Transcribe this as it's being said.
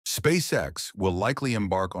SpaceX will likely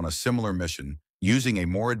embark on a similar mission using a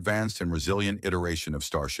more advanced and resilient iteration of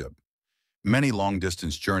Starship. Many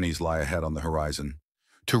long-distance journeys lie ahead on the horizon.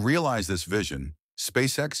 To realize this vision,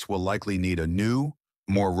 SpaceX will likely need a new,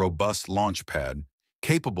 more robust launch pad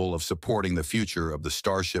capable of supporting the future of the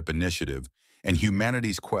Starship initiative and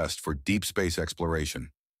humanity's quest for deep space exploration.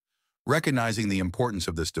 Recognizing the importance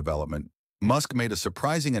of this development, Musk made a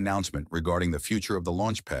surprising announcement regarding the future of the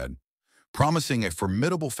launch pad, promising a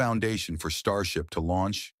formidable foundation for Starship to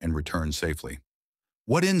launch and return safely.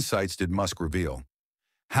 What insights did Musk reveal?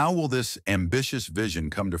 How will this ambitious vision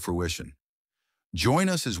come to fruition? Join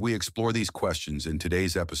us as we explore these questions in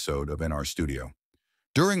today's episode of In Our Studio.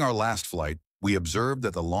 During our last flight, we observed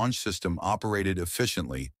that the launch system operated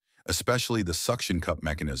efficiently, especially the suction cup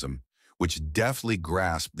mechanism, which deftly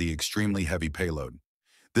grasped the extremely heavy payload.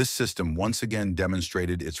 This system once again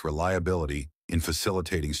demonstrated its reliability in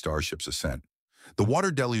facilitating Starship's ascent. The water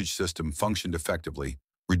deluge system functioned effectively,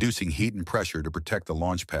 reducing heat and pressure to protect the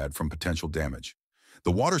launch pad from potential damage.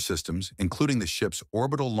 The water systems, including the ship's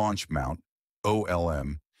orbital launch mount,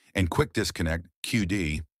 OLM, and quick disconnect,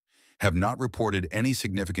 QD, have not reported any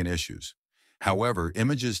significant issues. However,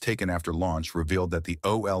 images taken after launch revealed that the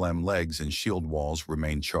OLM legs and shield walls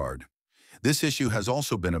remain charred. This issue has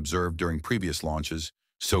also been observed during previous launches,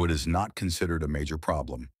 so it is not considered a major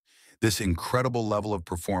problem. This incredible level of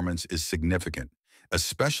performance is significant,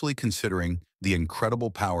 especially considering the incredible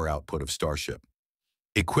power output of Starship.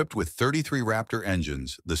 Equipped with 33 Raptor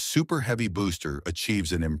engines, the Super Heavy booster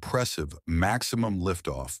achieves an impressive maximum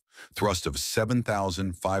liftoff thrust of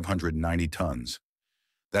 7,590 tons.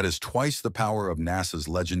 That is twice the power of NASA's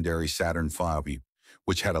legendary Saturn V,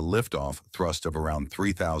 which had a liftoff thrust of around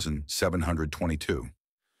 3,722.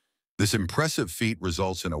 This impressive feat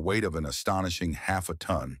results in a weight of an astonishing half a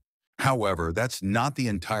ton. However, that's not the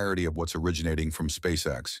entirety of what's originating from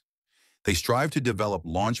SpaceX. They strive to develop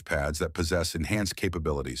launch pads that possess enhanced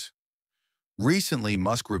capabilities. Recently,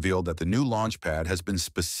 Musk revealed that the new launch pad has been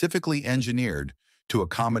specifically engineered to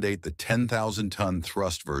accommodate the 10,000-ton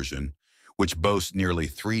thrust version, which boasts nearly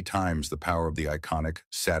 3 times the power of the iconic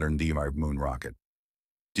Saturn V moon rocket.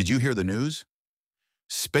 Did you hear the news?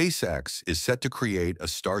 SpaceX is set to create a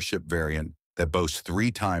Starship variant that boasts 3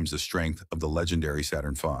 times the strength of the legendary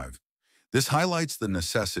Saturn V. This highlights the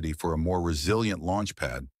necessity for a more resilient launch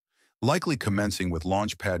pad, likely commencing with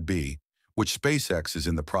Launch Pad B, which SpaceX is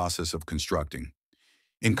in the process of constructing.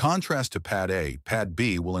 In contrast to Pad A, Pad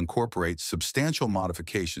B will incorporate substantial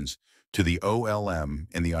modifications to the OLM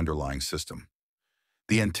in the underlying system.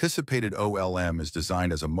 The anticipated OLM is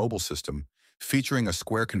designed as a mobile system featuring a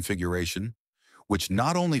square configuration, which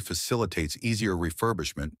not only facilitates easier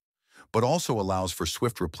refurbishment, but also allows for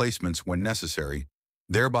swift replacements when necessary,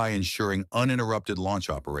 thereby ensuring uninterrupted launch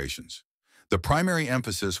operations. The primary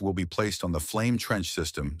emphasis will be placed on the flame trench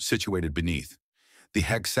system situated beneath. The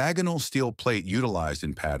hexagonal steel plate utilized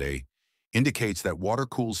in Pad A indicates that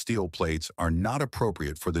water-cooled steel plates are not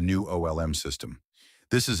appropriate for the new OLM system.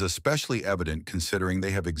 This is especially evident considering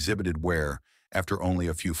they have exhibited wear after only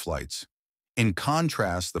a few flights. In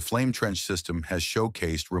contrast, the flame trench system has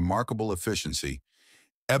showcased remarkable efficiency,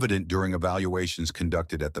 evident during evaluations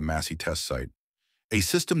conducted at the Massey test site. A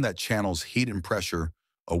system that channels heat and pressure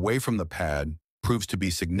away from the pad proves to be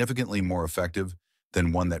significantly more effective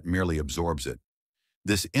than one that merely absorbs it.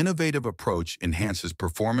 This innovative approach enhances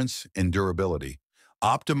performance and durability,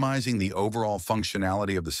 optimizing the overall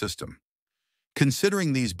functionality of the system.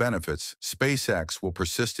 Considering these benefits, SpaceX will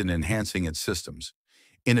persist in enhancing its systems.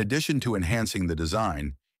 In addition to enhancing the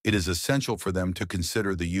design, it is essential for them to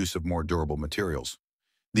consider the use of more durable materials.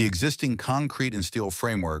 The existing concrete and steel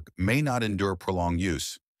framework may not endure prolonged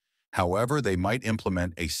use. However, they might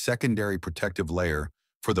implement a secondary protective layer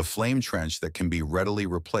for the flame trench that can be readily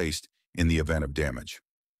replaced in the event of damage.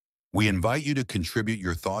 We invite you to contribute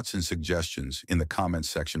your thoughts and suggestions in the comments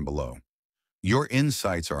section below. Your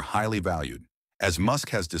insights are highly valued. As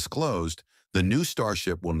Musk has disclosed, the new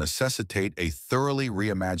Starship will necessitate a thoroughly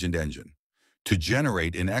reimagined engine. To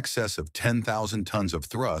generate in excess of 10,000 tons of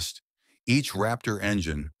thrust, each Raptor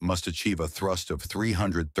engine must achieve a thrust of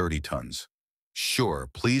 330 tons. Sure,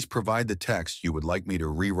 please provide the text you would like me to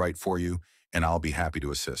rewrite for you, and I'll be happy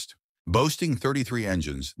to assist. Boasting 33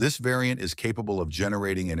 engines, this variant is capable of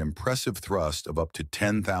generating an impressive thrust of up to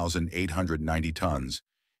 10,890 tons,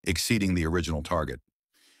 exceeding the original target.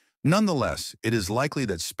 Nonetheless, it is likely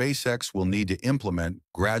that SpaceX will need to implement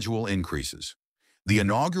gradual increases. The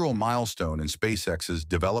inaugural milestone in SpaceX's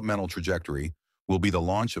developmental trajectory will be the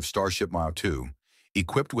launch of Starship Mile 2,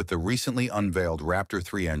 equipped with the recently unveiled Raptor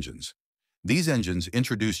 3 engines. These engines,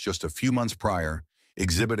 introduced just a few months prior,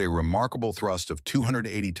 exhibit a remarkable thrust of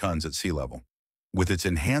 280 tons at sea level. With its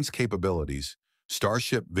enhanced capabilities,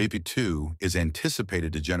 Starship VP2 is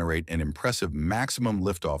anticipated to generate an impressive maximum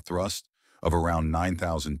liftoff thrust of around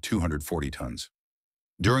 9,240 tons.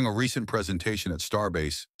 During a recent presentation at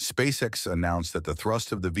Starbase, SpaceX announced that the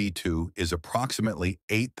thrust of the V2 is approximately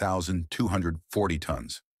 8,240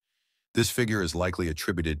 tons. This figure is likely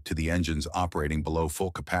attributed to the engines operating below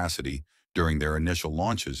full capacity during their initial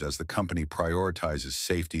launches as the company prioritizes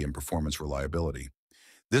safety and performance reliability.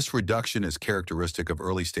 This reduction is characteristic of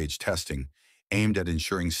early-stage testing aimed at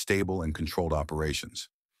ensuring stable and controlled operations.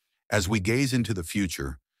 As we gaze into the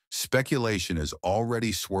future, speculation is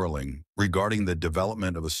already swirling regarding the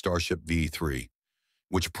development of a Starship V3,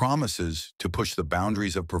 which promises to push the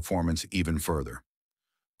boundaries of performance even further.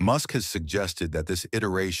 Musk has suggested that this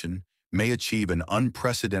iteration may achieve an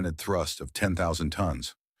unprecedented thrust of 10,000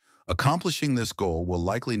 tons. Accomplishing this goal will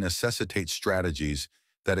likely necessitate strategies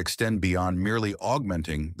that extend beyond merely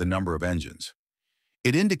augmenting the number of engines.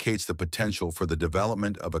 It indicates the potential for the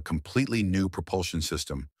development of a completely new propulsion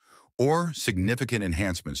system or significant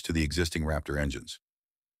enhancements to the existing Raptor engines.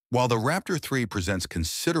 While the Raptor 3 presents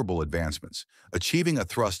considerable advancements, achieving a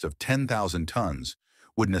thrust of 10,000 tons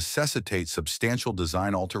would necessitate substantial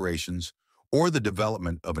design alterations or the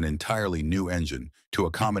development of an entirely new engine to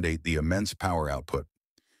accommodate the immense power output.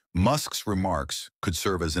 Musk's remarks could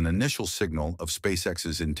serve as an initial signal of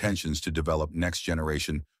SpaceX's intentions to develop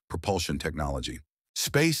next-generation propulsion technology.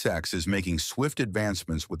 SpaceX is making swift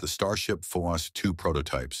advancements with the Starship V2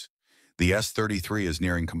 prototypes. The S-33 is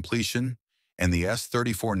nearing completion, and the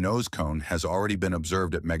S-34 nose cone has already been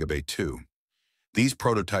observed at Megabay 2. These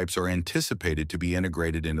prototypes are anticipated to be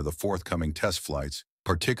integrated into the forthcoming test flights,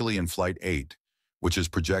 particularly in Flight 8, which is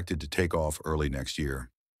projected to take off early next year.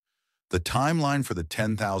 The timeline for the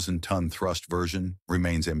 10,000-ton thrust version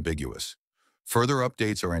remains ambiguous. Further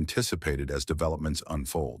updates are anticipated as developments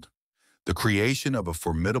unfold. The creation of a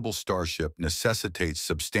formidable Starship necessitates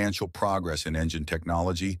substantial progress in engine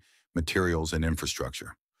technology, materials, and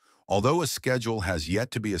infrastructure. Although a schedule has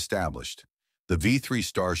yet to be established, the V3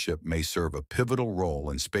 Starship may serve a pivotal role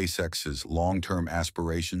in SpaceX's long-term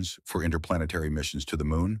aspirations for interplanetary missions to the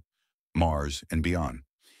Moon, Mars, and beyond.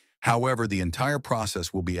 However, the entire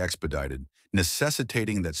process will be expedited,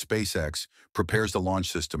 necessitating that SpaceX prepares the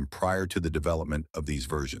launch system prior to the development of these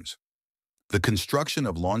versions. The construction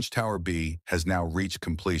of Launch Tower B has now reached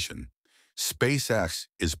completion. SpaceX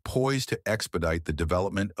is poised to expedite the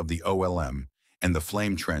development of the OLM and the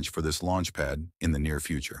flame trench for this launch pad in the near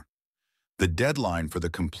future. The deadline for the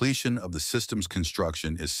completion of the system's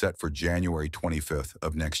construction is set for January 25th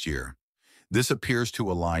of next year. This appears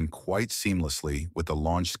to align quite seamlessly with the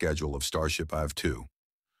launch schedule of Starship V2.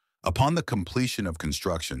 Upon the completion of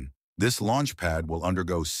construction, this launch pad will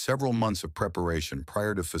undergo several months of preparation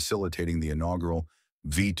prior to facilitating the inaugural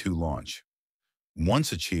V2 launch.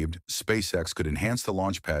 Once achieved, SpaceX could enhance the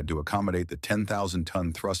launch pad to accommodate the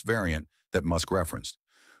 10,000-ton thrust variant that Musk referenced.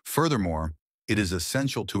 Furthermore, it is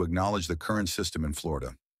essential to acknowledge the current system in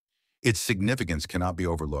Florida. Its significance cannot be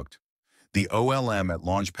overlooked. The OLM at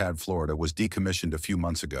Launch Pad Florida was decommissioned a few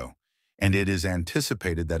months ago, and it is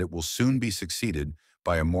anticipated that it will soon be succeeded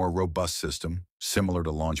by a more robust system, similar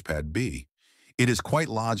to Launch Pad B. It is quite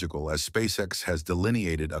logical as SpaceX has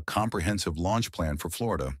delineated a comprehensive launch plan for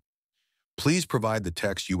Florida. Please provide the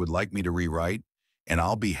text you would like me to rewrite, and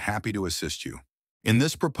I'll be happy to assist you. In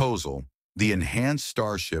this proposal, the enhanced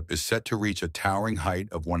Starship is set to reach a towering height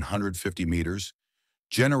of 150 meters,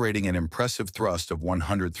 generating an impressive thrust of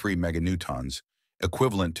 103 meganewtons,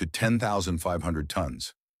 equivalent to 10,500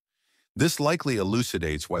 tons. This likely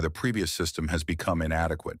elucidates why the previous system has become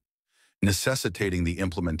inadequate, necessitating the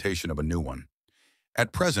implementation of a new one.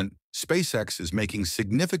 At present, SpaceX is making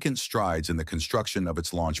significant strides in the construction of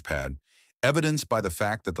its launch pad, evidenced by the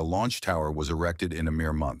fact that the launch tower was erected in a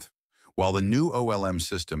mere month. While the new OLM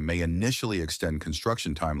system may initially extend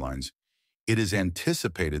construction timelines, it is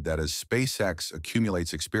anticipated that as SpaceX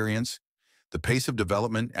accumulates experience, the pace of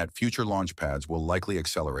development at future launch pads will likely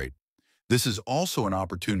accelerate. This is also an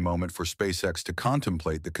opportune moment for SpaceX to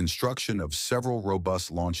contemplate the construction of several robust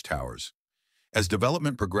launch towers. As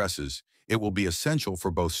development progresses, it will be essential for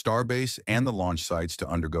both Starbase and the launch sites to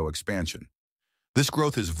undergo expansion. This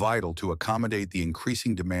growth is vital to accommodate the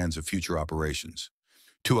increasing demands of future operations.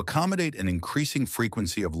 To accommodate an increasing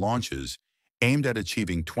frequency of launches aimed at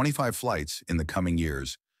achieving 25 flights in the coming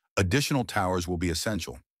years, additional towers will be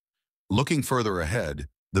essential. Looking further ahead,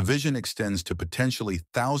 the vision extends to potentially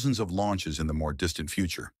thousands of launches in the more distant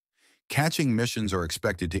future. Catching missions are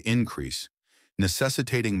expected to increase,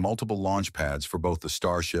 necessitating multiple launch pads for both the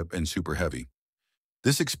Starship and Super Heavy.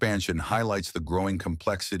 This expansion highlights the growing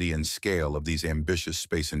complexity and scale of these ambitious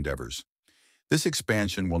space endeavors. This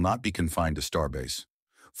expansion will not be confined to Starbase.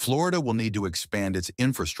 Florida will need to expand its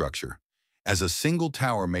infrastructure, as a single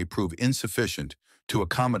tower may prove insufficient to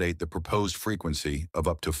accommodate the proposed frequency of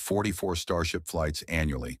up to 44 Starship flights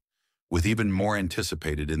annually, with even more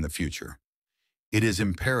anticipated in the future. It is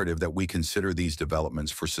imperative that we consider these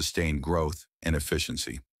developments for sustained growth and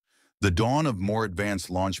efficiency. The dawn of more advanced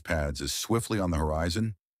launch pads is swiftly on the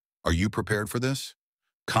horizon. Are you prepared for this?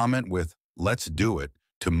 Comment with "Let's do it"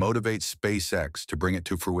 to motivate SpaceX to bring it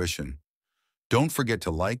to fruition. Don't forget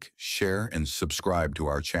to like, share, and subscribe to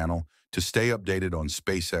our channel to stay updated on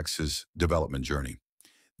SpaceX's development journey.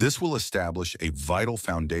 This will establish a vital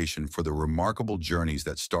foundation for the remarkable journeys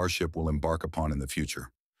that Starship will embark upon in the future.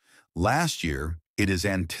 Last year, it is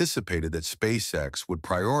anticipated that SpaceX would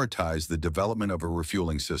prioritize the development of a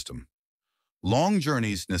refueling system. Long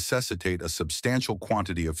journeys necessitate a substantial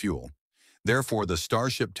quantity of fuel. Therefore, the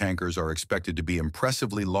Starship tankers are expected to be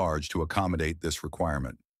impressively large to accommodate this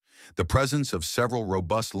requirement. The presence of several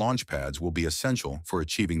robust launch pads will be essential for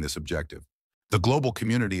achieving this objective. The global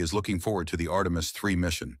community is looking forward to the Artemis III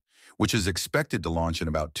mission, which is expected to launch in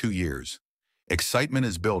about 2 years. Excitement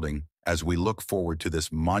is building as we look forward to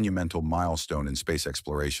this monumental milestone in space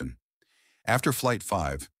exploration. After Flight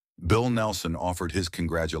 5, Bill Nelson offered his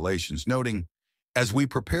congratulations, noting, "As we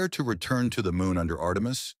prepare to return to the moon under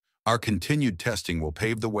Artemis, our continued testing will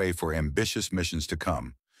pave the way for ambitious missions to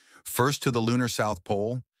come, first to the lunar South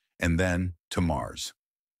Pole and then to Mars."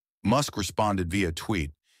 Musk responded via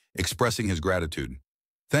tweet, expressing his gratitude.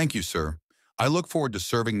 "Thank you, sir. I look forward to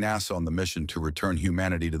serving NASA on the mission to return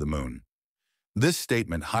humanity to the moon." This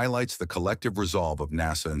statement highlights the collective resolve of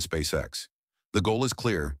NASA and SpaceX. The goal is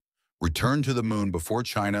clear: return to the moon before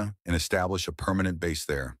China and establish a permanent base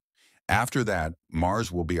there. After that,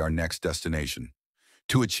 Mars will be our next destination.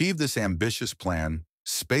 To achieve this ambitious plan,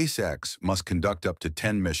 SpaceX must conduct up to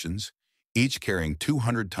 10 missions, each carrying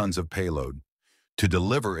 200 tons of payload, to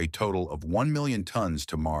deliver a total of 1 million tons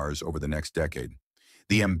to Mars over the next decade.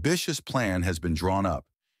 The ambitious plan has been drawn up,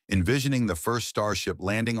 envisioning the first Starship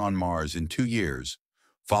landing on Mars in 2 years,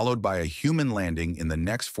 followed by a human landing in the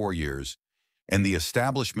next 4 years, and the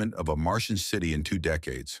establishment of a Martian city in 2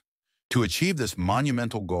 decades. To achieve this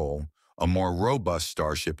monumental goal, a more robust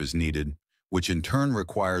Starship is needed, which in turn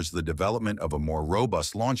requires the development of a more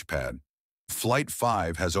robust launch pad. Flight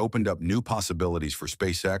 5 has opened up new possibilities for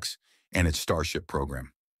SpaceX and its Starship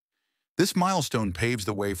program. This milestone paves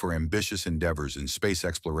the way for ambitious endeavors in space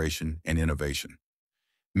exploration and innovation.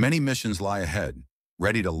 Many missions lie ahead,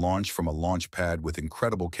 ready to launch from a launch pad with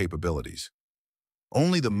incredible capabilities.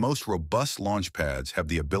 Only the most robust launch pads have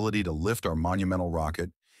the ability to lift our monumental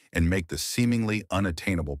rocket and make the seemingly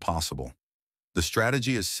unattainable possible. The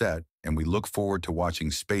strategy is set, and we look forward to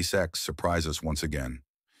watching SpaceX surprise us once again.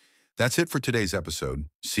 That's it for today's episode.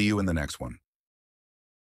 See you in the next one.